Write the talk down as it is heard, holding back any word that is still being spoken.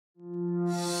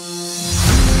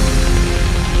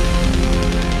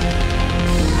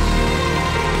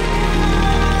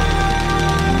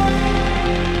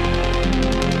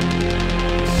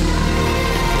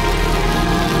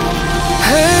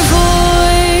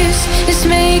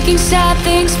making sad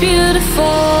things beautiful.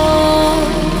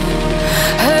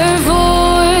 Her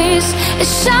voice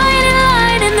is shining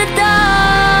light in the dark.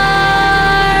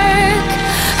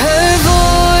 Her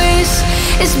voice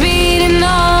is beating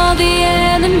all the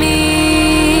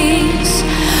enemies.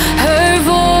 Her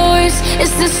voice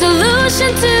is the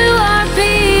solution to our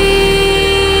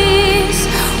peace.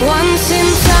 Once in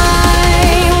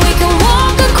time, we can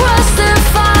walk across the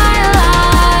fire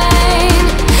line,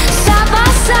 side by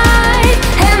side,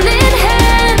 hand in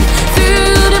hand,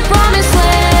 through the promised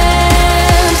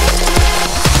land.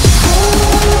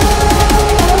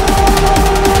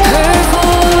 Her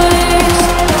voice,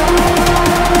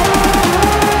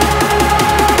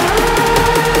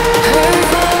 her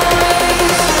voice.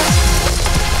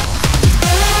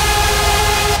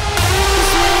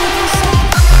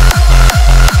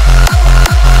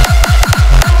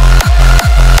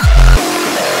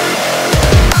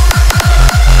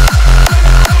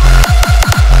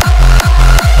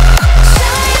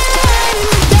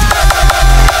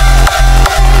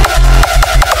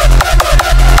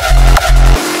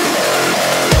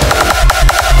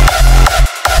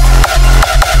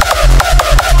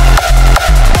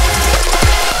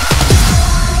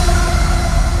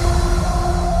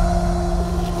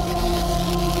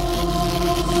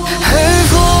 Her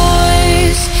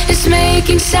voice is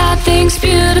making sad things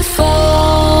beautiful.